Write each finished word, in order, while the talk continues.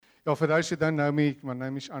Yeah, for those who don't know me, my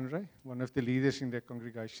name is Andre, one of the leaders in the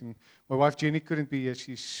congregation. My wife Jenny couldn't be here,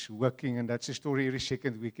 she's working, and that's a story every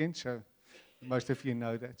second weekend, so most of you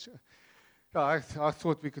know that. So, yeah, I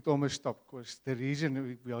thought we could almost stop, because the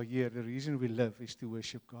reason we are here, the reason we live is to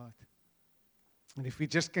worship God. And if we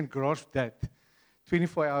just can grasp that,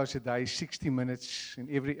 24 hours a day, 60 minutes in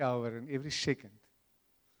every hour and every second,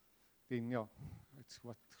 then yeah, it's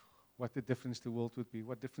what the difference the world would be,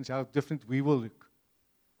 how different we will look.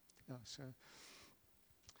 Yeah, so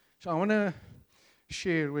I want to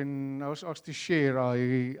share, when I was asked to share,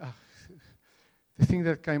 the thing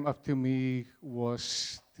that came up to me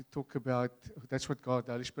was to talk about, that's what God,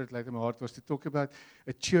 the Holy Spirit laid in my heart, was to talk about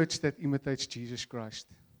a church that imitates Jesus Christ.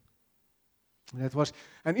 And that was,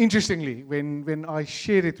 and interestingly, when I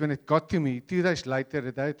shared it, when it got to me, 2 days later,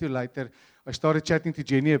 a day or two later, I started chatting to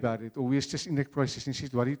Jenny about it, or we were just in the process, and she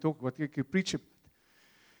said, what do you preach about?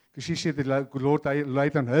 Because she said the Lord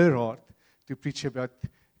laid on her heart to preach about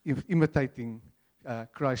imitating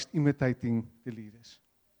Christ, imitating the leaders.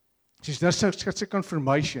 She's just such a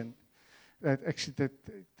confirmation that actually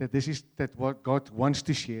that this is what God wants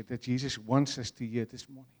to share, that Jesus wants us to hear this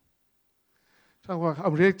morning. So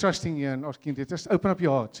I'm really trusting you and asking you to just open up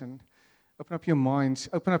your hearts and open up your minds,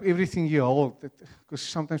 open up everything you hold. Because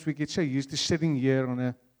sometimes we get so used to sitting here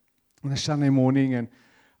on a Sunday morning and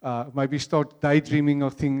maybe start daydreaming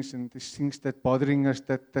of things and these things that bothering us,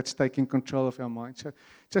 that's taking control of our mind. So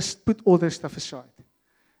just put all that stuff aside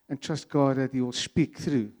and trust God that He will speak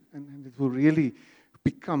through and it will really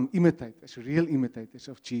become imitators, real imitators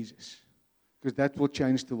of Jesus. Because that will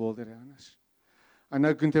change the world around us. I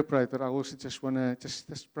know Gunther prayed, but I also just want to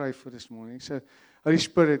just pray for this morning. So Holy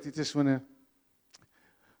Spirit, I just want to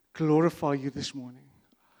glorify you this morning.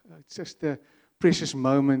 It's just a precious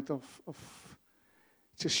moment of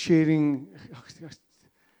just sharing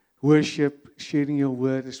worship, sharing your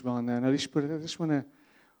word as well now. And Holy Spirit, I just want to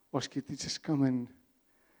ask you to just come and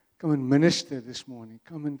minister this morning.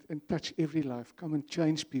 Come and touch every life. Come and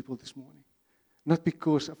change people this morning. Not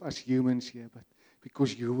because of us humans here, but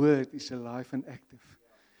because your word is alive and active.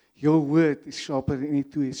 Your word is sharper than any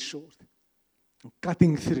two-edged sword.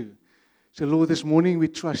 Cutting through. So Lord, this morning we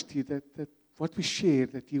trust you that what we share,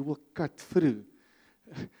 that you will cut through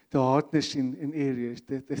the hardness in areas,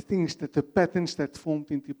 the things, the patterns that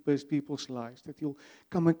formed into people's lives, that you'll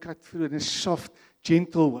come and cut through in a soft,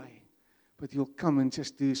 gentle way. But you'll come and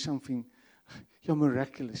just do something, you're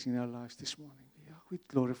miraculous in our lives this morning. We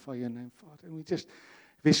glorify your name, Father. And we just,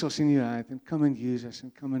 vessels in your hand, and come and use us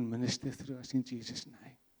and come and minister through us in Jesus'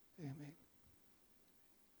 name. Amen.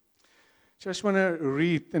 So I just want to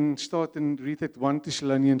read at 1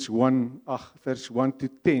 Thessalonians 1, verse 1 to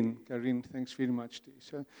 10. Karin, thanks very much to you.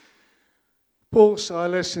 So, Paul,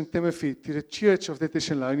 Silas, and Timothy, to the church of the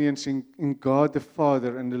Thessalonians in God the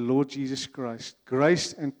Father and the Lord Jesus Christ,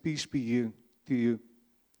 grace and peace be to you.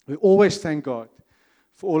 We always thank God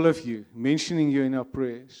for all of you, mentioning you in our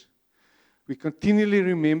prayers. We continually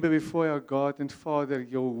remember before our God and Father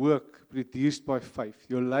your work produced by faith,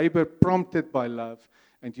 your labor prompted by love,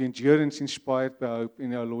 and your endurance inspired by hope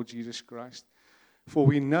in our Lord Jesus Christ. For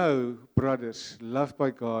we know, brothers, loved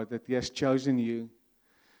by God, that He has chosen you,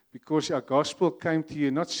 because our gospel came to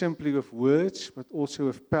you not simply with words, but also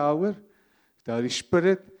with power, the Holy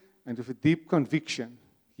Spirit, and with a deep conviction.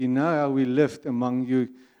 You know how we lived among you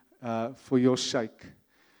for your sake.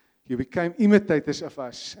 You became imitators of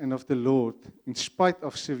us and of the Lord, in spite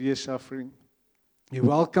of severe suffering. You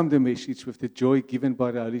welcomed the message with the joy given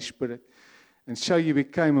by the Holy Spirit, and so you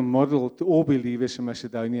became a model to all believers in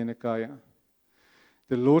Macedonia and Achaia.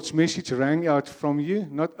 The Lord's message rang out from you,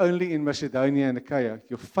 not only in Macedonia and Achaia.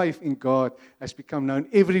 Your faith in God has become known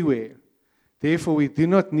everywhere. Therefore, we do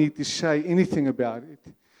not need to say anything about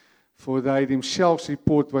it, for they themselves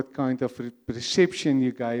report what kind of reception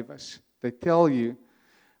you gave us. They tell you,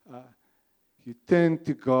 you turned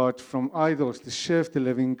to God from idols to serve the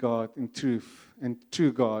living God in truth and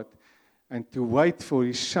true God, and to wait for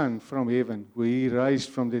His Son from heaven, who He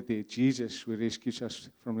raised from the dead, Jesus, who rescues us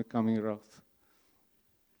from the coming wrath.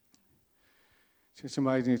 So it's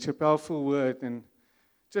amazing. It's a powerful word. And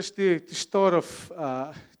just to start off,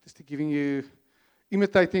 just to giving you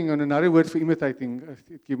imitating, on another word for imitating,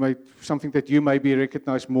 something that you maybe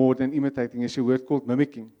recognize more than imitating is a word called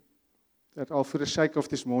mimicking. That for the sake of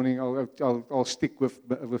this morning, I'll stick with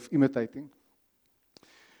imitating.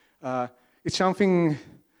 It's something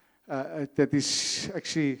that is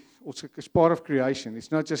actually also it's part of creation.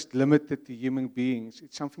 It's not just limited to human beings.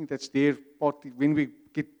 It's something that's there partly when we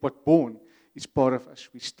get born. It's part of us.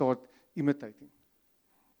 We start imitating.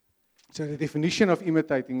 So the definition of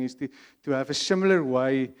imitating is to have a similar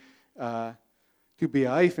way, to to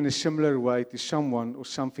behave in a similar way to someone or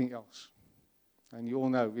something else. And you all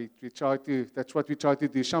know, that's what we try to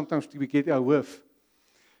do. Sometimes we get our whiff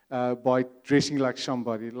by dressing like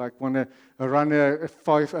somebody, like when a runner, a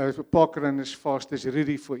park runner as fast as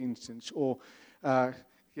Rudy, for instance, or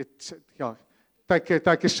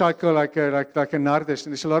take a cycle like a Nardis,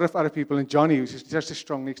 and there's a lot of other people, and Johnny, who's just as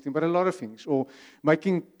strong next to him, but a lot of things, or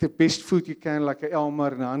making the best food you can, like a Elmer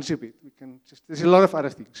and a Hansebit. There's a lot of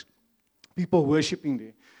other things. People worshiping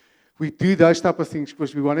there. We do those type of things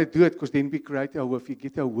because we want to do it, because then we create our worth. We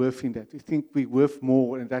get our worth in that. We think we're worth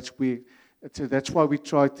more, and that's why we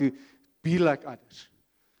try to be like others.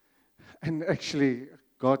 And actually,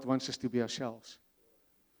 God wants us to be ourselves.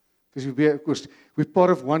 Because we're part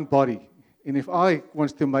of one body. And if I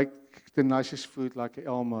want to make the nicest food like an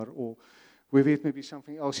Elmer, or whether it may be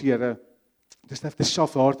something else here, just have the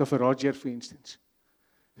soft heart of a Roger, for instance.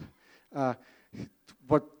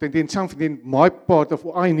 Then my part of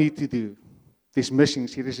what I need to do, there's missing,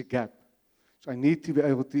 so there's a gap. So I need to be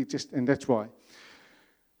able to and that's why.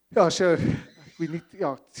 So we need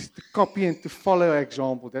to copy and to follow our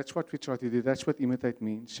example. That's what we try to do. That's what imitate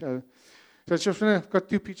means. So I've got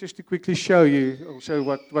two pictures to quickly show you also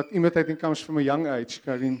what imitating comes from a young age.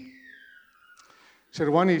 So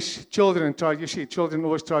the one is children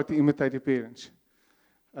always try to imitate their parents.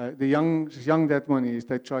 The young that one is,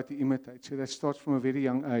 they try to imitate. So that starts from a very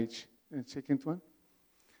young age. And second one.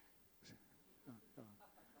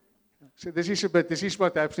 So this is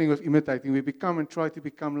what's happening with imitating. We become and try to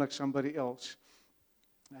become like somebody else.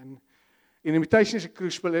 And imitation is a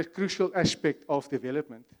crucial aspect of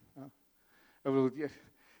development.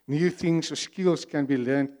 New things or skills can be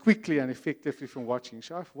learned quickly and effectively from watching.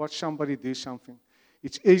 So I've watched somebody do something.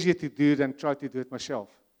 It's easier to do than try to do it myself.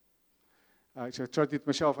 So I try to do it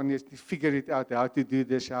myself and need to figure it out, how to do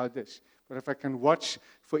this, how this. But if I can watch,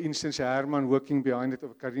 for instance, a Herman working behind it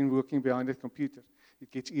or Karin working behind the computer,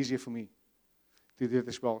 it gets easier for me to do it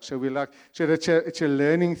as well. So it's a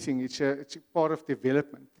learning thing. It's a part of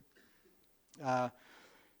development.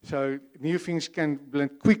 So new things can learn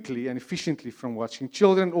quickly and efficiently from watching.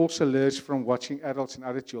 Children also learn from watching adults and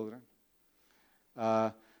other children.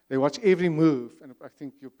 They watch every move, and I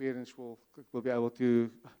think your parents will be able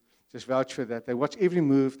to just vouch for that. They watch every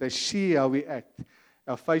move. They see how we act,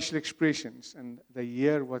 our facial expressions, and they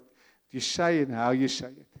hear what you say and how you say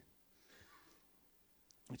it.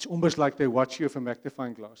 It's almost like they watch you with a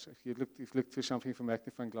magnifying glass. If you look through something with a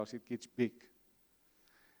magnifying glass, it gets big.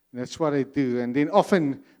 And that's what I do. And then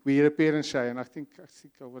often we hear parents say, and I think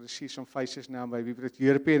I want to see some faces now maybe, but you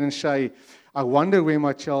hear parents say, I wonder where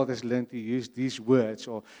my child has learned to use these words,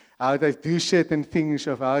 or how they do certain things,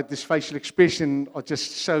 of how this facial expression are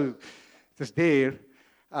just there,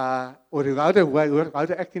 or how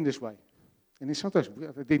they act in this way. And then sometimes,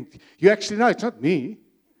 you actually know, it's not me.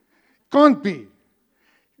 Can't be.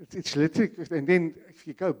 It's literally, and then if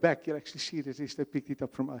you go back, you'll actually see that they picked it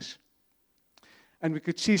up from us. And we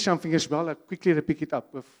could see something as well. Quickly to pick it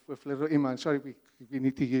up with little Emma. And sorry, we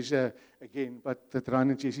need to use her again, but that's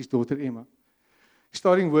Ryan and Jesse's daughter, Emma.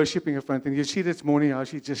 Starting worshiping in front, and you see this morning how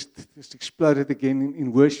she just exploded again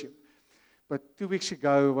in worship. But 2 weeks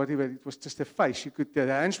ago, whatever, it was just a face. The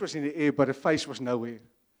hands was in the air, but the face was nowhere.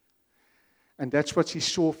 And that's what she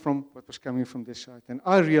saw from what was coming from this side. And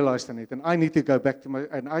I realized on it, and I need to go back to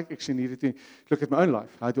and I actually needed to look at my own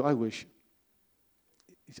life. How do I worship?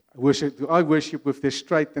 Do I worship with this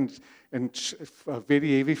straight and a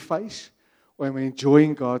very heavy face, or am I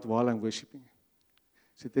enjoying God while I'm worshiping?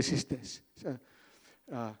 So this is this.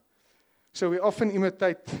 So we often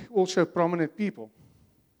imitate also prominent people.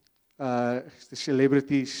 The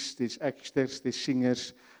celebrities, there's actors, there's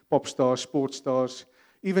singers, pop stars, sports stars,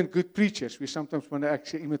 even good preachers. We sometimes want to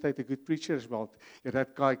actually imitate a good preacher as well. Yeah,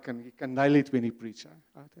 that guy can nail it when he preaches.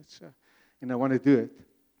 And I want to do it.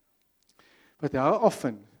 But how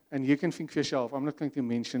often, and you can think for yourself, I'm not going to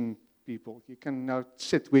mention people. You can now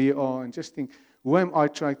sit where you are and just think, who am I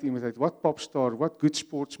trying to imitate? What pop star, what good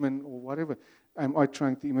sportsman, or whatever am I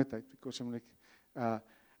trying to imitate? Because I'm like,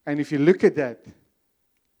 and if you look at that,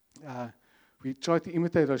 we try to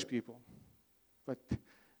imitate those people. But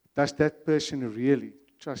does that person really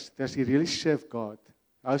trust? Does he really serve God?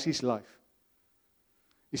 How's his life?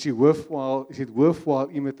 Is it worthwhile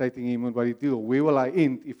imitating him and what he do? Or where will I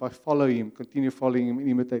end if I follow him, continue following him and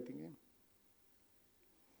imitating him?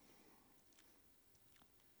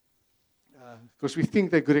 Because we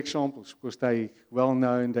think they're good examples, because they're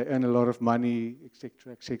well-known, they earn a lot of money,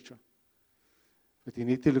 etc., etc. But you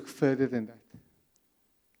need to look further than that.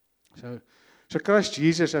 So Christ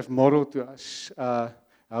Jesus has modeled to us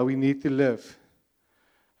how we need to live.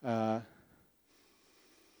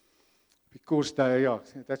 course,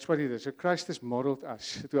 that's what it is. So Christ has modeled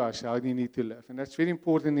to us how we need to live. And that's very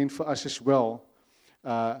important then for us as well.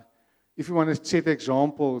 If we want to set an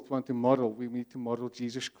example, want to model, we need to model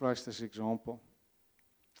Jesus Christ as an example.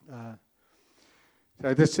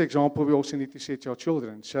 So this example we also need to set to our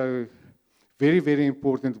children. So very, very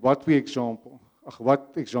important what example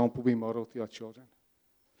we model to our children.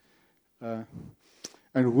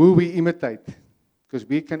 And who we imitate. Because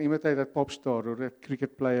we can imitate that pop star or that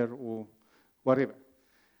cricket player or whatever.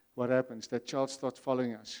 What happens? That child starts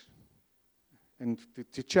following us. And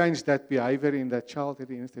to change that behavior in that child at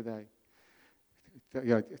the end of the day,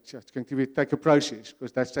 it's going to take a process.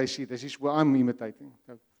 Because that's they see, this is what I'm imitating.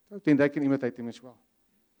 Then they can imitate him as well.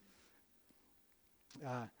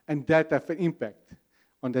 And that has an impact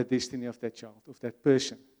on the destiny of that child, of that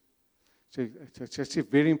person. So it's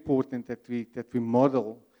very important that we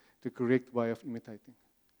model the correct way of imitating.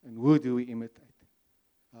 And who do we imitate?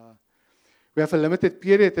 We have a limited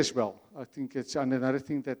period as well. I think it's another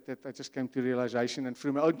thing that I just came to realization. And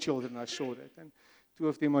through my own children, I saw that. And 2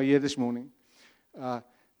 of them are here this morning.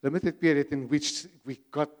 Limited period in which we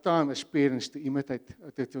got time as parents to imitate,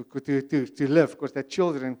 to live. Because that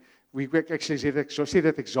children, we actually set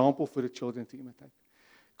that example for the children to imitate.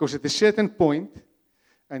 Because at a certain point,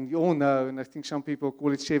 and you all know, and I think some people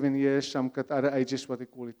call it 7 years, some got other ages, what they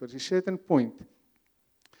call it. But at a certain point,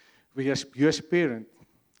 you as a parent,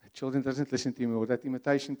 the children doesn't listen to you or that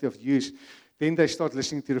imitation of use. Then they start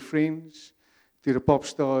listening to the friends, to the pop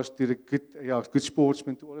stars, to the good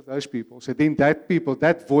sportsmen, to all of those people. So then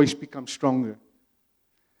that voice becomes stronger.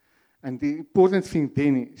 And the important thing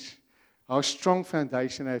then is, how strong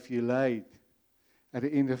foundation have you laid at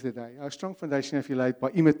the end of the day? How strong foundation have you laid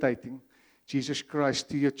by imitating Jesus Christ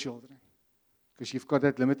to your children? Because you've got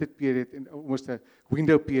that limited period, and almost a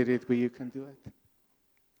window period where you can do it.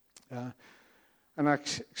 And I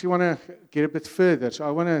actually want to get a bit further. So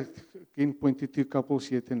I want to again point to 2 couples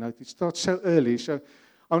here tonight. It starts so early. So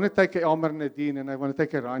I want to take a Elmer and Nadine, and I want to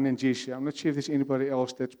take a Ryan and Jesse. I'm not sure if there's anybody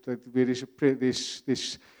else that where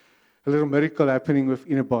there's a little miracle happening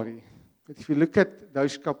within a body. But if you look at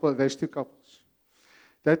those 2 couples,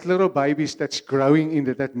 that little babies that's growing in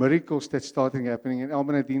that miracles that's starting happening. In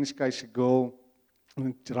Elmer and Nadine's case, a girl,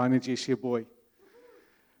 and Ryan and Jesse, a boy.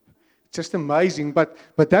 It's just amazing. But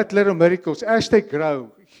that little miracles, as they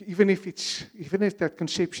grow, even if that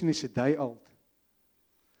conception is a day old,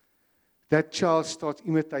 that child starts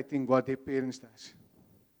imitating what their parents does.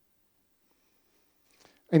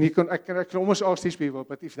 And I can almost ask these people,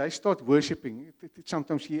 but if they start worshiping,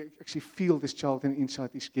 sometimes you actually feel this child on the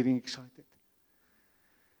inside is getting excited.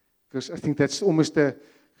 Because I think that's almost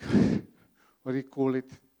what do you call it?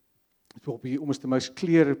 It will be almost the most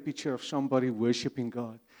clearer picture of somebody worshiping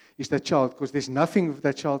God. Is that child, because there's nothing of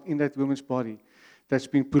that child in that woman's body that's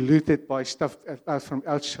been polluted by stuff out from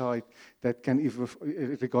outside that can even,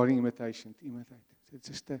 regarding imitation, to imitate. It's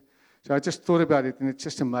just so I just thought about it, and it's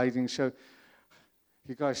just amazing. So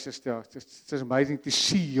you guys it's just amazing to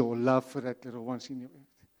see your love for that little ones in your,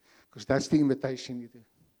 because that's the imitation you do.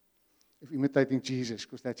 Of imitating Jesus,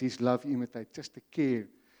 because that's his love you imitate. Just the care,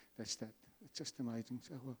 that's that. It's just amazing.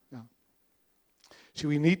 So, so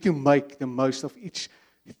we need to make the most of each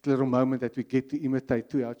little moment that we get to imitate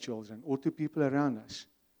to our children or to people around us,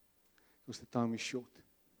 because the time is short.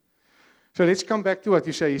 So let's come back to what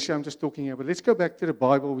you say. I'm just talking here, but let's go back to the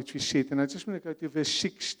Bible, which we said, and I just want to go to verse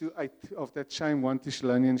 6 to 8 of that same 1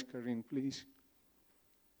 Thessalonians, Corinne, please.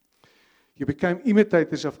 You became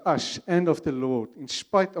imitators of us and of the Lord. In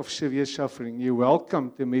spite of severe suffering, you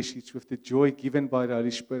welcomed the message with the joy given by the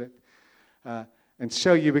Holy Spirit. And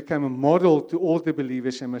so you became a model to all the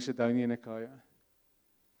believers in Macedonia and Achaia.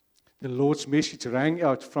 The Lord's message rang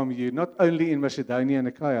out from you, not only in Macedonia and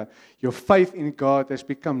Achaia. Your faith in God has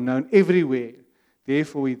become known everywhere.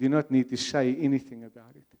 Therefore, we do not need to say anything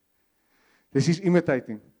about it. This is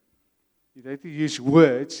imitating. You don't have to use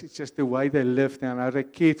words. It's just the way they lived and how they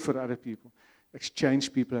cared for other people.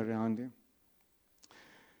 Exchange people around them.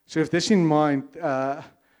 So with this in mind,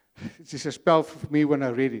 it's just a spell for me when I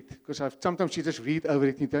read it. Because sometimes you just read over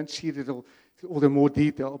it and you don't see it all the more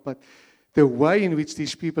detail. But the way in which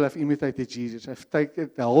these people have imitated Jesus, have taken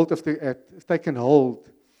hold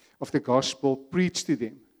of the gospel, preached to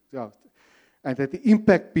them. And that the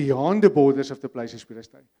impact beyond the borders of the places where they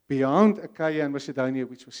stay. Beyond Achaia and Macedonia,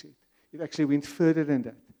 which was said. It actually went further than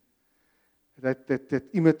that. That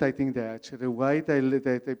imitating that. So the way they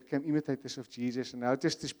became imitators of Jesus, and now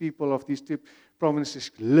just as people of these 2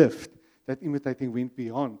 provinces lived, that imitating went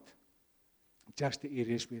beyond just the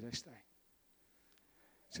areas where they stay.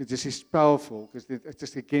 So this is powerful because it's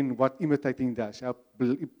just again what imitating does, how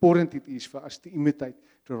important it is for us to imitate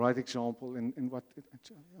the right example and what.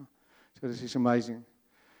 So this is amazing.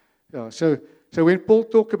 Yeah. So when Paul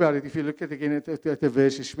talk about it, if you look at again at the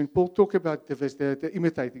verses, when Paul talk about the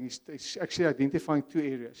imitating, he's actually identifying two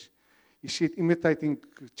areas. He said imitating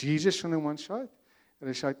Jesus on the one side, and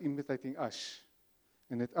he said imitating us.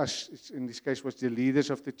 And that us, in this case, was the leaders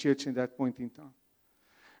of the church in that point in time.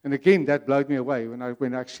 And again, that blew me away when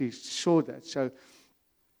I actually saw that. So,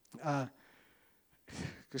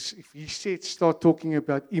 because if he said, start talking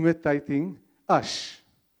about imitating us,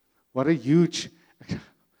 what a huge,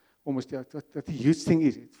 almost what a huge thing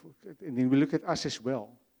is it? And then we look at us as well.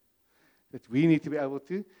 That we need to be able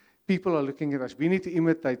to, people are looking at us. We need to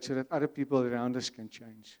imitate so that other people around us can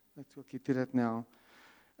change. We'll get to that now.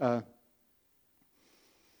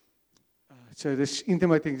 So this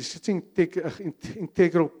imitating is such an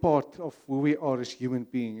integral part of who we are as human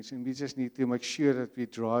beings, and we just need to make sure that we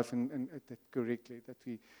drive and that correctly, that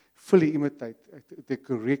we fully imitate the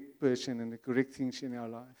correct person and the correct things in our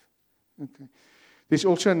life. Okay. There's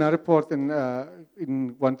also another part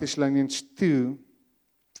in 1 Thessalonians 2,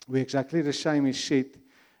 where exactly the same is said.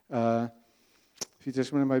 If you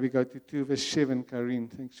just want to maybe go to 2 verse 7, Karine,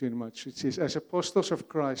 thanks very much. It says, as apostles of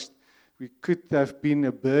Christ, we could have been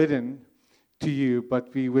a burden to you,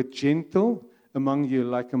 but we were gentle among you,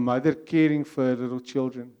 like a mother caring for her little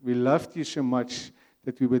children. We loved you so much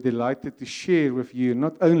that we were delighted to share with you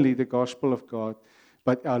not only the gospel of God,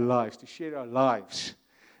 but our lives, to share our lives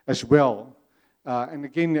as well. And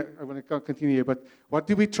again, I want to continue here, but what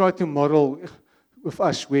do we try to model with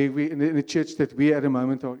us where we in the church that we at the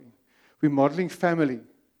moment are in? We're modeling family.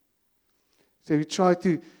 So we try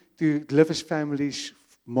to live as families,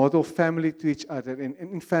 model family to each other, and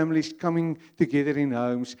in families coming together in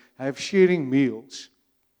homes, have sharing meals,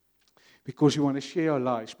 because you want to share our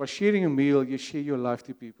lives. By sharing a meal, you share your life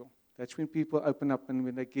to people. That's when people open up and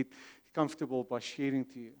when they get comfortable by sharing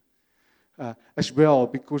to you. As well,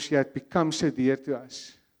 because you had become so dear to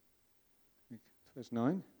us. Verse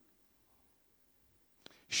 9.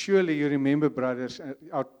 Surely you remember, brothers,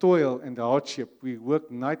 our toil and hardship. We work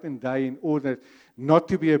night and day in order not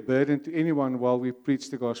to be a burden to anyone while we preach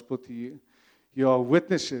the gospel to you. You are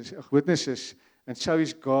witnesses, and so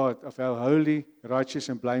is God, of how holy, righteous,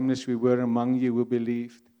 and blameless we were among you who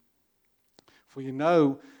believed. For you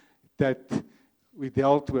know that we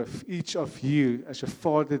dealt with each of you as a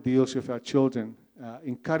father deals with our children,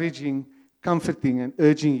 encouraging, comforting, and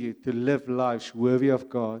urging you to live lives worthy of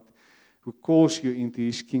God, who calls you into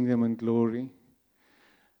His kingdom and glory.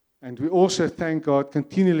 And we also thank God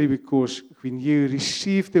continually because when you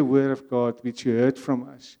received the word of God which you heard from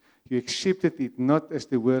us, you accepted it not as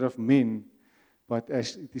the word of men, but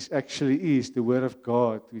as it is actually is the word of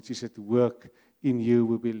God which is at work in you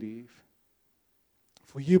who believe.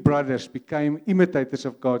 For you, brothers, became imitators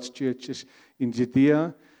of God's churches in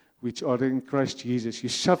Judea, which are in Christ Jesus. You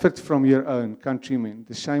suffered from your own countrymen,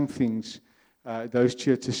 the same things those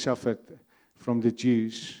churches suffered from the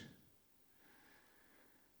Jews.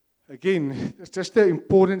 Again, it's just the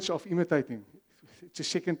importance of imitating. It's a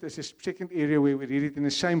second area where we read it in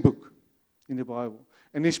the same book in the Bible.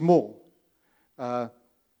 And there's more.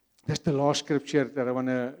 That's the last scripture that I want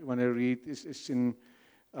to read. Is in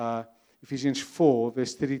Ephesians 4,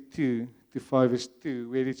 verse 32 to 5, verse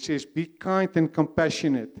 2, where it says, be kind and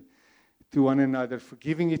compassionate to one another,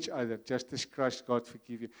 forgiving each other, just as Christ God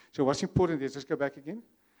forgive you. So what's important is, let's go back again.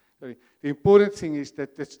 Sorry. The important thing is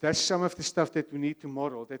that that's some of the stuff that we need to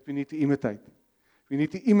model, that we need to imitate. We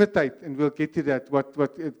need to imitate, and we'll get to that,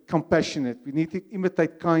 what compassionate. We need to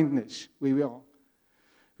imitate kindness where we are.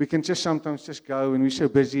 We can just sometimes just go and we're so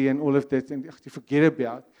busy and all of that and to forget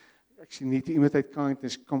about. Actually need to imitate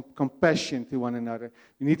kindness, compassion to one another.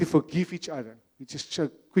 We need to forgive each other. We just so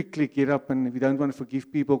quickly get up and we don't want to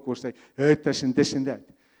forgive people because they hurt us and this and that.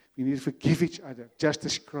 We need to forgive each other, just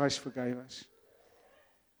as Christ forgave us.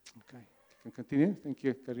 Okay, you can continue. Thank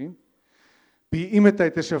you, Karim. Be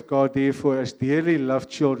imitators of God, therefore, as dearly loved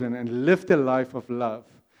children, and live the life of love,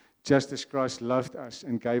 just as Christ loved us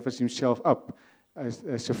and gave us Himself up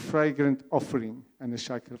as a fragrant offering and a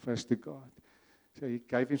sacrifice to God. So He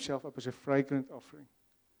gave Himself up as a fragrant offering.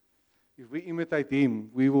 If we imitate Him,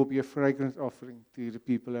 we will be a fragrant offering to the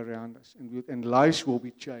people around us, and lives will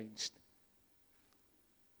be changed.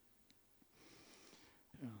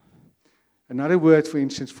 Another word, for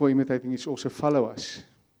instance, for imitating is also follow us.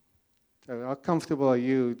 So how comfortable are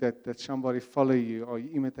you that somebody follow you? Are you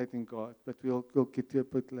imitating God? But we'll get to a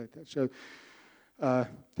bit later. So there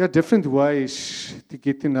are different ways to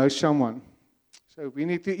get to know someone. So we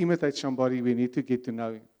need to imitate somebody, we need to get to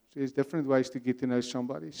know him. There's different ways to get to know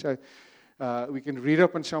somebody. So we can read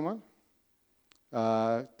up on someone.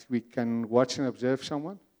 We can watch and observe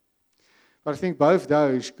someone. But I think both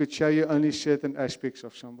those could show you only certain aspects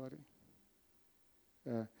of somebody.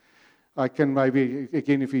 I can maybe,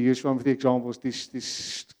 again, if you use one of the examples,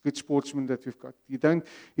 this good sportsman that we've got.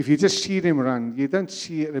 If you just see them run, you don't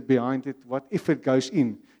see behind it what effort goes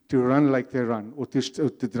in to run like they run, or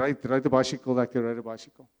to ride a bicycle like they ride a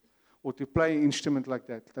bicycle, or to play an instrument like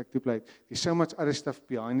that, like to play. There's so much other stuff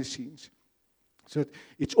behind the scenes. So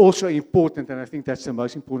it's also important, and I think that's the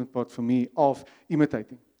most important part for me of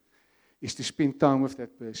imitating, is to spend time with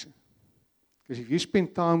that person. Because if you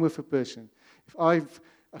spend time with a person,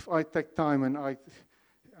 if I take time and I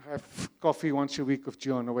have coffee once a week with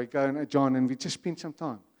John, or we go and John and we just spend some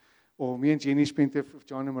time, or me and Jenny spend it with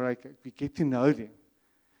John and Marika, we get to know them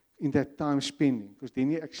in that time spending, because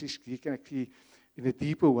then you can actually, in a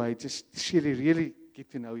deeper way, just really get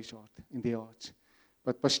to know his heart, in their hearts.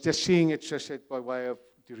 But by just seeing it, just by way of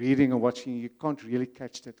reading or watching, you can't really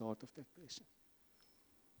catch the heart of that person.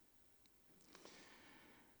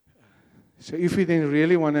 So if we then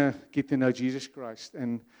really want to get to know Jesus Christ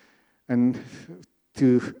and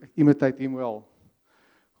to imitate Him well,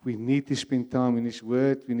 we need to spend time in His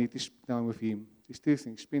Word. We need to spend time with Him. There's two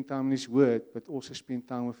things: spend time in His Word, but also spend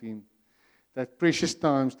time with Him. That precious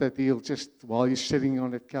times that He'll just, while you're sitting on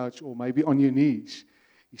that couch or maybe on your knees,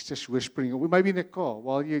 He's just whispering, or maybe in the car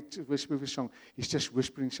while you whisper a song, He's just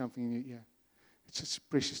whispering something in your ear. It's just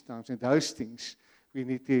precious times, and those things.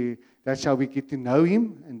 That's how we get to know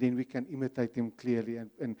Him, and then we can imitate Him clearly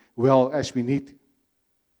and well as we need to.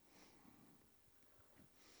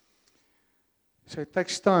 So it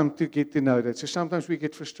takes time to get to know that. So sometimes we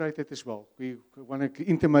get frustrated as well. We want to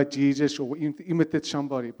intimate Jesus or imitate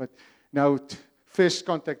somebody, but now first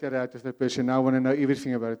contact that out with the person. Now I want to know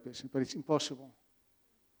everything about that person, but it's impossible.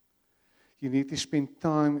 You need to spend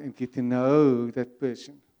time and get to know that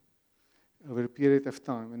person over a period of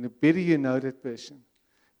time. And the better you know that person,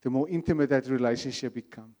 the more intimate that relationship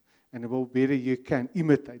becomes, and the more better you can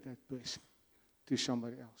imitate that person to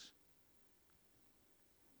somebody else.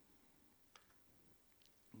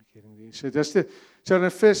 So the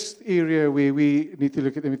first area where we need to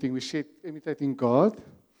look at everything, we said imitating God.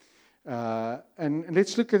 And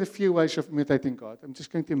let's look at a few ways of imitating God. I'm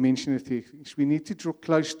just going to mention a few things. We need to draw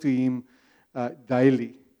close to Him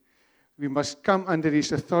daily. We must come under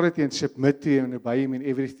His authority and submit to Him and obey Him in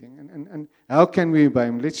everything. And how can we obey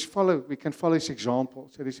Him? We can follow His example.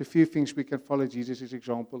 So there's a few things we can follow Jesus'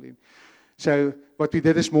 example in. So what we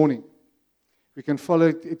did this morning, we can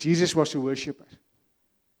follow, Jesus was a worshiper.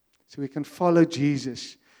 So we can follow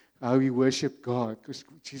Jesus, how He worshiped God, because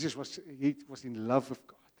Jesus was in love with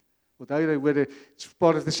God. Although it's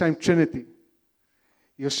part of the same Trinity.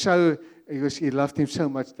 He loved Him so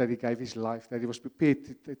much that He gave His life, that He was prepared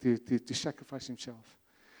to sacrifice Himself.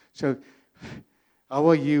 So, how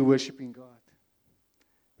are you worshiping God?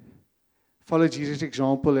 Follow Jesus'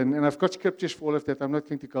 example, and I've got scriptures for all of that. I'm not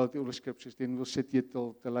going to go to all the scriptures, then we'll sit here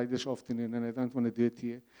till late this afternoon, and I don't want to do it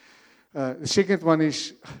here. The second one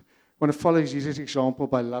is, I want to follow Jesus' example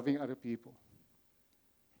by loving other people.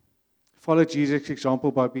 Follow Jesus'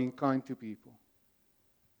 example by being kind to people.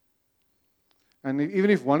 And even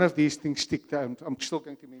if one of these things stick, I'm still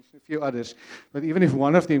going to mention a few others, but even if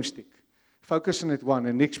one of them stick, focus on that one,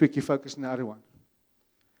 and next week you focus on the other one.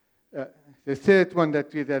 The third one,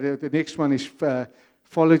 the next one is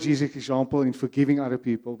follow Jesus' example in forgiving other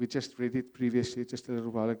people. We just read it previously, just a little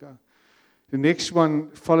while ago. The next one,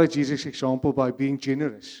 follow Jesus' example by being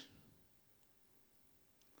generous.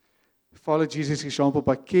 Follow Jesus' example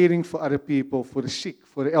by caring for other people, for the sick,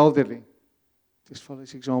 for the elderly. Just follow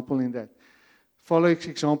His example in that. Follow His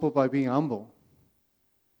example by being humble.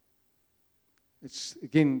 It's,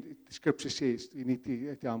 again, the scripture says you need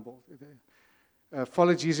to be humble.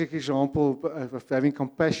 Follow Jesus' example of having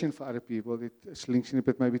compassion for other people. It links in a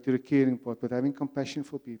bit maybe to the caring part, but having compassion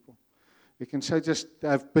for people. We can so just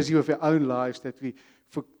have busy with our own lives that we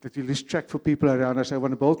lose track for people around us. I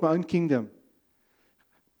want to build my own kingdom.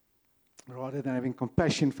 Rather than having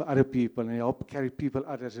compassion for other people and help carry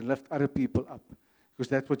others and lift other people up. Because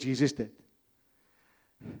that's what Jesus did.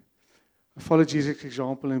 Follow Jesus'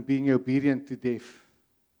 example in being obedient to death.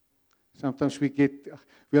 Sometimes we'll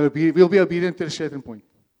be obedient to a certain point.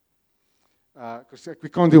 Because we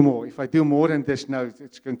can't do more. If I do more than this, no,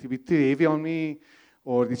 it's going to be too heavy on me,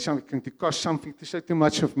 or it's going to cost something to say too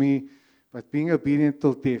much of me. But being obedient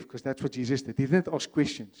till death, because that's what Jesus did. He didn't ask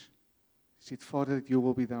questions. He said, Father, that your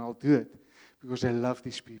will be done, I'll do it. Because I love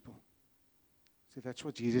these people. So that's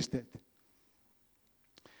what Jesus did.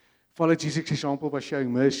 Follow Jesus' example by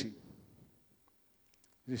showing mercy.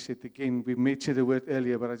 just said again, we mentioned the word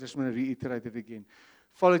earlier, but I just want to reiterate it again.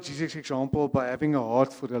 Follow Jesus' example by having a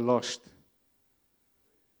heart for the lost.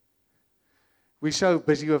 We're so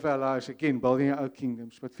busy with our lives, again, building our own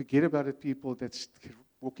kingdoms, but forget about the people that's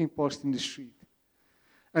walking past in the street.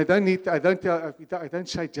 I don't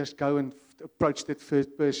say just go and approach that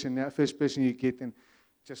first person you get and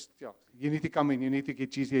just, you need to come in, you need to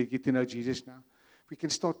get Jesus, you get to know Jesus now. We can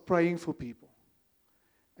start praying for people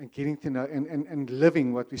and getting to know and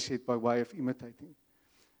living what we said by way of imitating.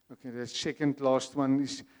 Okay, the second last one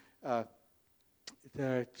is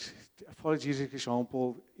that follow Jesus'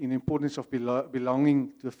 example in the importance of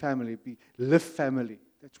belonging to a family, live family.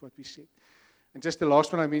 That's what we said. And just the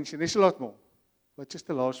last one I mentioned, there's a lot more, but just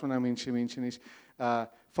the last one I mentioned is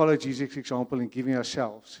follow Jesus' example in giving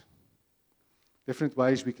ourselves. Different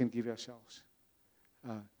ways we can give ourselves.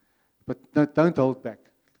 But don't hold back.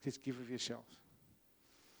 Just give of yourself.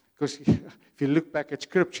 Because if you look back at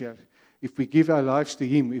Scripture, if we give our lives to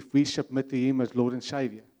Him, if we submit to Him as Lord and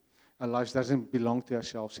Savior, our lives doesn't belong to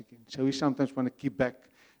ourselves again. So we sometimes want to keep back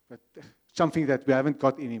but something that we haven't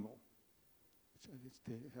got anymore.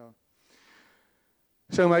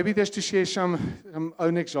 So maybe just to share some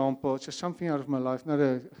own examples, just something out of my life.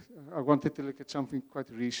 I wanted to look at something quite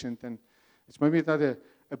recent, and it's maybe not a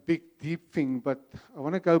big, deep thing, but I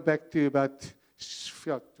want to go back to about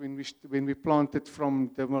when we planted from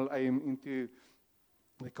Durbanville AM into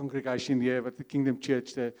the congregation here at the Kingdom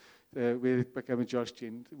Church, where it became a Josh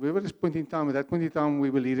Gen. We were at this point in time. At that point in time, we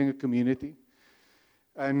were leading a community,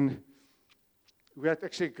 and we had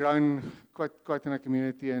actually grown quite in our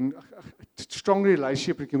community and a strong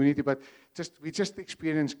relationship in the community. But we just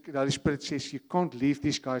experienced the Holy Spirit says you can't leave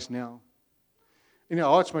these guys now. In our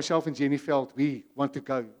hearts, myself and Jenny felt we want to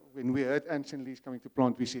go. When we heard Anson Lee's coming to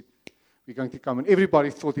plant, we said we're going to come, and everybody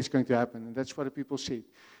thought it's going to happen, and that's what the people said.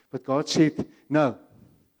 But God said no.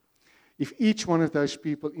 If each one of those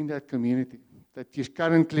people in that community that you're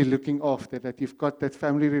currently looking after, that you've got that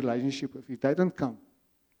family relationship with, if they don't come,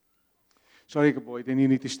 sorry, good boy, then you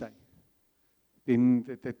need to stay. Then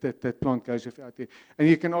that plant goes out there. And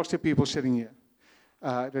you can ask the people sitting here.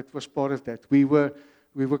 That was part of that. We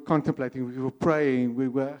were contemplating, we were praying, we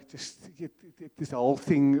were just this whole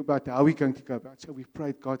thing about how we're going to go about. So we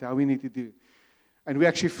prayed, God, how we need to do. And we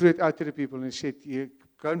actually threw it out to the people and said,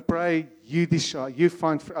 go and pray, you decide, you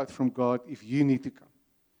find out from God if you need to come.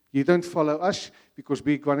 You don't follow us because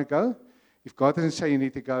we're going to go. If God doesn't say you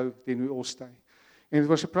need to go, then we all stay. And it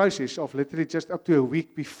was a process of literally just up to a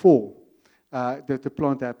week before that the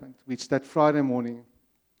plant happened, which that Friday morning,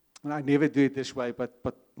 and I never do it this way, but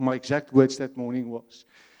my exact words that morning was,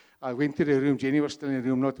 I went to the room, Jenny was still in the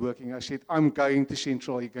room not working, I said, I'm going to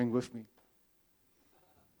Central, are you going with me?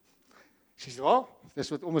 She said, well,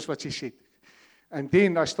 that's almost what she said. And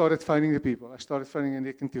then I started phoning the people. I started phoning and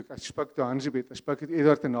I spoke to Hans a bit. I spoke to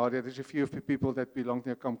Edward and Nadia. There's a few of the people that belong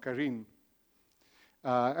to Karin.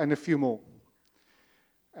 And a few more.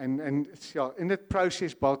 And in that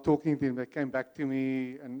process, while talking to them, they came back to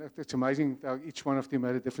me. And it's amazing how each one of them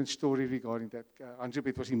had a different story regarding that. Hans a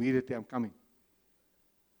bit was immediately, I'm coming.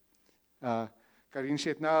 Karin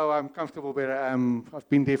said, no, I'm comfortable where I am. I've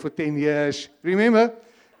been there for 10 years. Remember?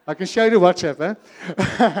 I can show you the WhatsApp,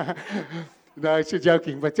 eh? No, it's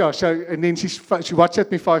joking, but yeah, so, and then she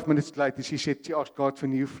WhatsApped me 5 minutes later. She said she asked God for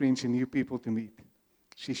new friends and new people to meet.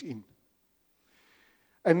 She's in.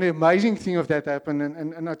 And the amazing thing of that happened,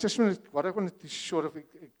 and I just what I wanted to sort of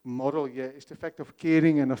model here is the fact of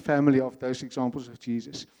caring and a family of those examples of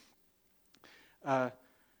Jesus.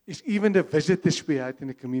 Is even the visitors we had in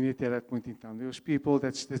the community at that point in time. There was people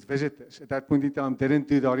that visitors at that point in time didn't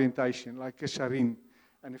do the orientation, like Sharin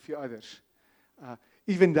and a few others.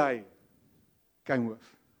 Even they came with.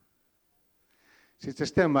 So it's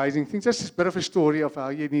just an amazing thing. Just a bit of a story of how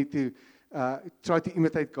you need to try to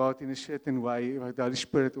imitate God in a certain way, or the Holy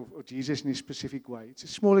Spirit or Jesus in a specific way. It's a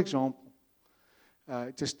small example,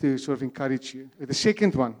 just to sort of encourage you. The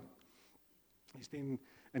second one is then,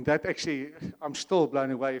 and that actually, I'm still blown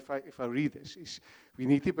away if I read this, is we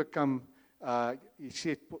need to become, he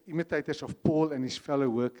said, imitators of Paul and his fellow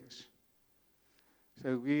workers.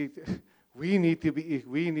 So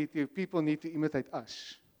people need to imitate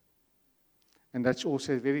us. And that's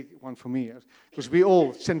also a very one for me, because we're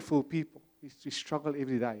all sinful people. We struggle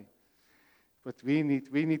every day. But we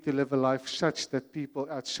need to live a life such that people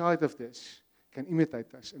outside of this can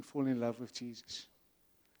imitate us and fall in love with Jesus.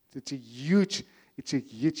 It's a huge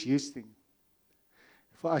thing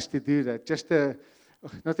for us to do that. Just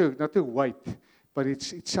not to wait, but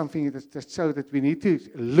it's something that's so that we need to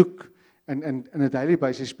look and on a daily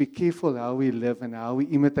basis be careful how we live and how we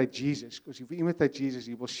imitate Jesus. Because if we imitate Jesus,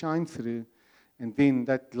 He will shine through And then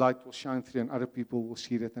that light will shine through and other people will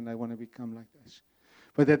see that and they want to become like us.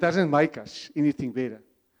 But that doesn't make us anything better.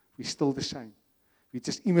 We're still the same. We're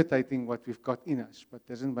just imitating what we've got in us, but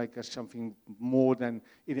doesn't make us something more than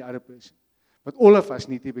any other person. But all of us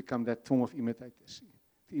need to become that form of imitators,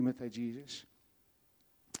 to imitate Jesus.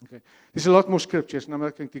 Okay. There's a lot more scriptures, and I'm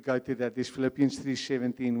not going to go to that. There's Philippians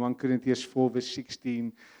 3:17, 1 Corinthians 4, verse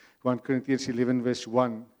 16, 1 Corinthians 11, verse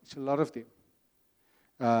 1. It's a lot of them.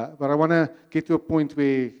 But I want to get to a point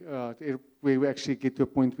where we actually get to a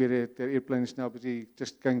point where the airplane is now busy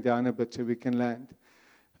just going down a bit so we can land.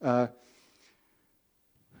 And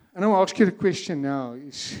I want to ask you the question now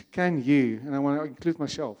is, can you, and I want to include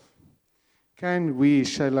myself, can we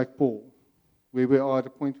say like Paul, where we are at the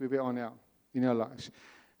point where we are now in our lives,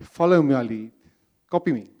 follow my lead,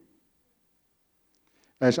 copy me,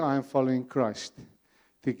 as I am following Christ,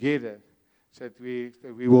 together, so that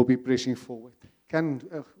we will be pressing forward.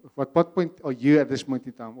 What point are you at this point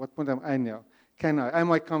in time? What point am I now?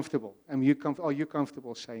 Am I comfortable? Are you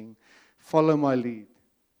comfortable saying, follow my lead?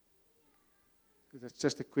 That's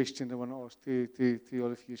just a question I want to ask to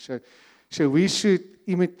all of you. So we should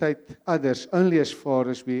imitate others only as far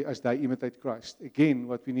as they imitate Christ. Again,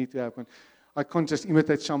 what we need to happen, I can't just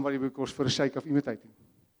imitate somebody because for the sake of imitating.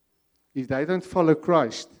 If they don't follow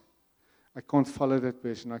Christ, I can't follow that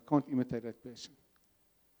person. I can't imitate that person.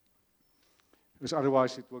 Because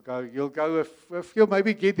otherwise it will go, you'll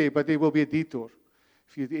maybe get there, but there will be a detour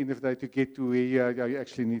for you at the end of the day to get to where you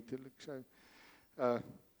actually need to look. So,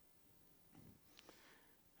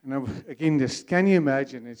 now, again, can you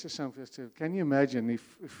imagine, it's just something, can you imagine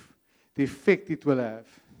if the effect it will have,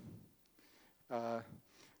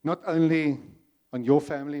 not only on your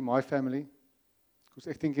family, my family, because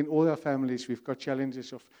I think in all our families we've got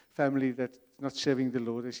challenges of family that's not serving the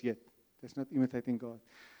Lord as yet, that's not imitating God.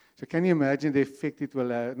 So can you imagine the effect it will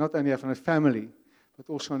have, not only have on a family, but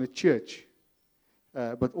also on a church,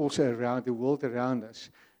 but also around the world around us,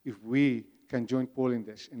 if we can join Paul in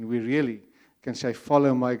this, and we really can say,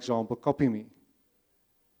 follow my example, copy me.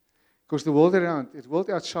 Because the world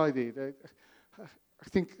outside there, I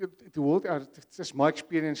think the world out, just my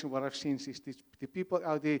experience and what I've seen is the people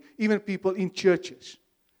out there, even people in churches,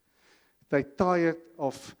 they're tired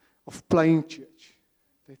of playing church.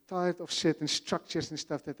 They're tired of certain structures and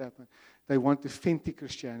stuff that happen. They want authentic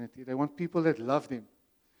Christianity. They want people that love them,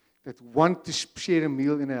 that want to share a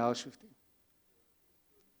meal in a house with them.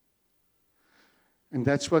 And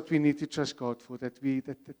that's what we need to trust God for, that we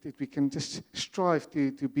can just strive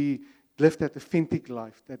to live that authentic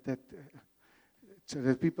life, so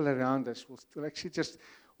that people around us will actually just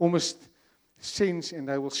almost sense and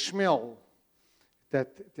they will smell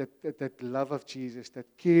that love of Jesus, that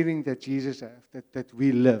caring that Jesus has, that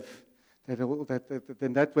we live.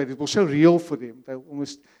 Then that way it will so real for them. They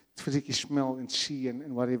almost physically smell and see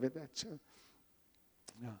and whatever that. So,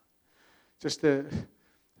 yeah. Just the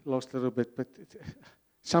last little bit, but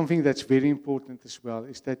something that's very important as well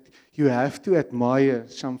is that you have to admire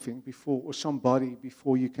something or somebody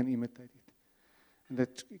before you can imitate it. And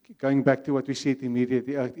that, going back to what we said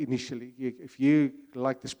initially, if you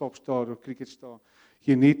like this pop star or cricket star,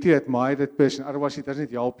 you need to admire that person. Otherwise, it doesn't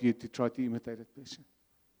help you to try to imitate that person.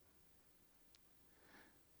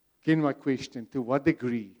 Again, my question, to what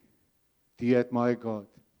degree do you admire God?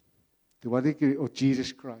 To what degree, or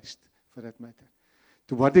Jesus Christ, for that matter?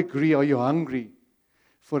 To what degree are you hungry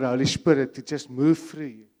for the Holy Spirit to just move through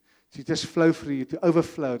you, to just flow through you, to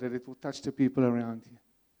overflow, that it will touch the people around you?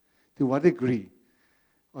 To what degree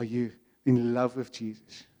are you in love with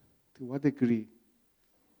Jesus? To what degree?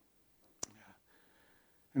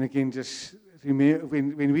 And again, just remember,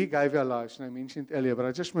 when we gave our lives, and I mentioned earlier, but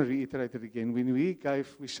I just want to reiterate it again, when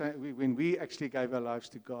we actually gave our lives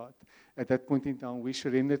to God, at that point in time, we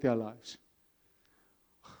surrendered our lives.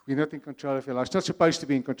 We're not in control of our lives. Not supposed to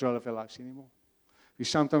be in control of our lives anymore. We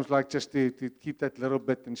sometimes like just to keep that little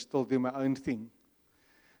bit and still do my own thing.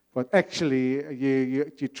 But actually,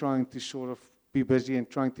 you're trying to sort of be busy and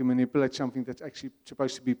trying to manipulate something that's actually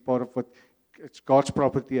supposed to be part of it's God's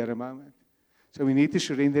property at the moment. So we need to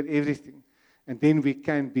surrender everything. And then we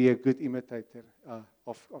can be a good imitator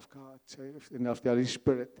of God, and of the Holy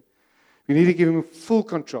Spirit. We need to give Him full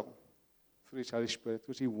control for His Holy Spirit,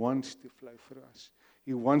 because He wants to flow for us.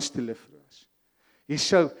 He wants to live for us. He's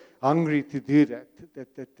so hungry to do that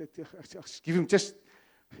give Him just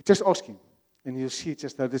ask Him, and you'll see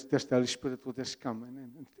just how the Holy Spirit will just come.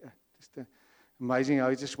 And just amazing how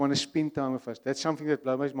He just wants to spend time with us. That's something that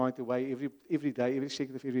blows my mind away every day, every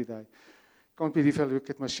second of every day. Can't believe I look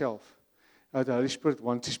at myself. How the Holy Spirit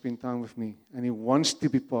wants to spend time with me, and He wants to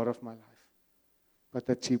be part of my life.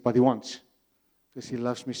 But He wants, because He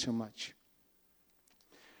loves me so much.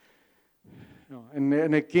 Yeah,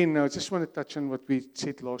 and again, I just want to touch on what we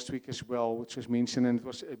said last week as well, which was mentioned, and it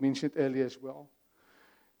was mentioned earlier as well.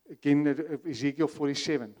 Again, Ezekiel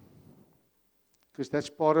 47, because that's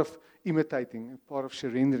part of imitating and part of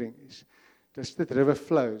surrendering. Is does that river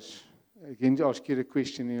flows? Again, to ask you a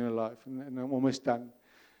question in your life, and I'm almost done.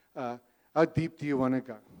 How deep do you want to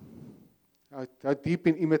go? How deep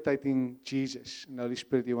in imitating Jesus and the Holy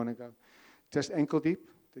Spirit do you want to go? Just ankle deep,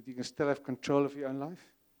 that you can still have control of your own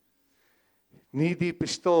life? Knee deep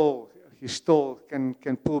is still, you still can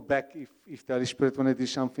pull back if the Holy Spirit want to do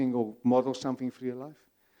something or model something for your life.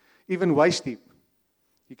 Even waist deep,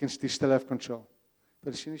 you can still have control.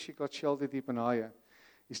 But as soon as you got shoulder deep and higher,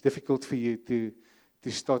 it's difficult for you to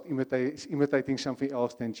start imitating something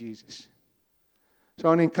else than Jesus. So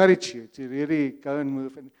I want to encourage you to really go and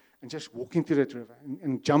move and just walk into that river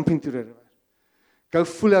and jump into the river. Go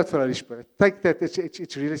full out for the Holy Spirit. Take that.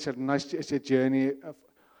 It's really it's a journey.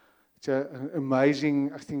 It's an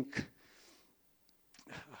amazing, I think,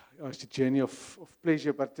 it's a journey of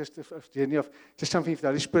pleasure, but just a journey of just something if the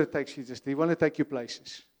Holy Spirit takes you. He wants to take you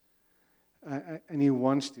places. And He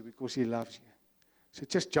wants to because He loves you. So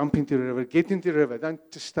just jump into the river. Get into the river.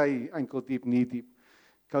 Don't just stay ankle deep, knee deep.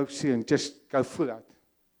 Go see and just go full out.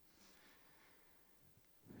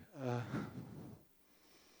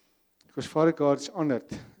 Because Father God is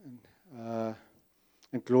honored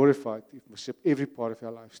and glorified if we ship every part of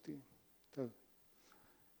our lives to Him. So,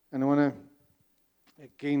 and I want to,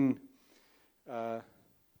 again,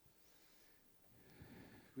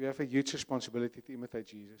 we have a huge responsibility to imitate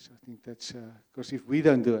Jesus. I think that's, because if we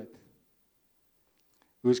don't do it,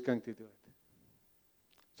 who's going to do it?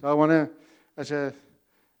 So I want to, as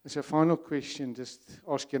a final question, just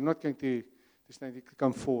ask you, I'm not going to just need to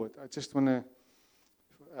come forward. I just want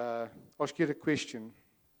to ask you the question.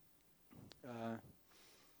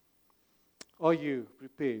 Are you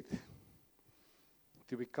prepared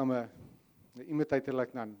to become an imitator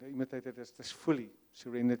like none? The imitator that's fully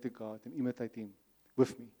surrendered to God and imitate Him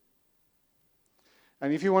with me.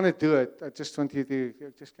 And if you want to do it, I just want you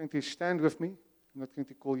to, just going to stand with me. I'm not going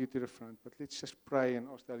to call you to the front, but let's just pray and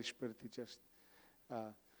ask the Holy Spirit to just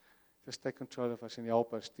take control of us and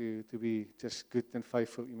help us to be just good and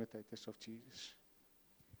faithful imitators of Jesus.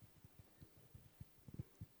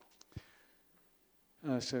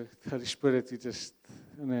 So, Holy Spirit, we just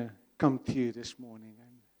want to come to you this morning. And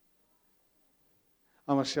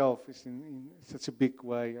I myself is in such a big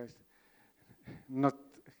way. I'm not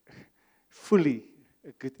fully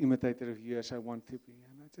a good imitator of you as I want to be.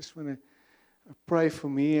 And I just want to pray for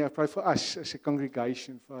me. I pray for us as a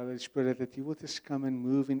congregation, Father Spirit, that you will just come and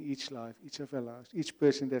move in each life, each of our lives, each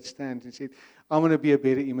person that stands and said, I want to be a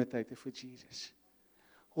better imitator for Jesus.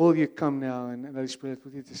 All you come now, and Holy Spirit,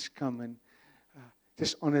 will you just come and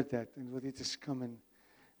just honor that, and will you just come and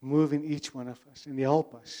move in each one of us and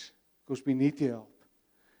help us, because we need your help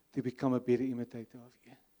to become a better imitator of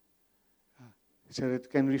you. So that we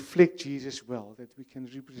can reflect Jesus well, that we can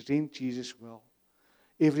represent Jesus well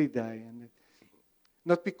every day, and that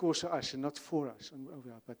not because of us and not for us,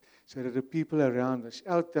 but so that the people around us,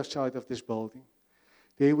 outside of this building,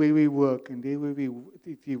 there where we work and there where we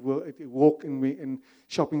walk in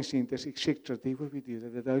shopping centers, etc., there where we do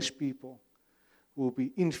that those people will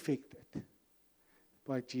be infected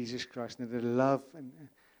by Jesus Christ and the love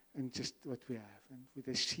and just what we have, and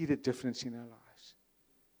they see the difference in our lives.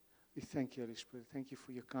 We thank you, Holy Spirit. Thank you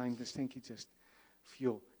for your kindness. Thank you just for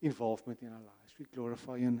your involvement in our lives. We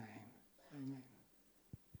glorify your name. Amen.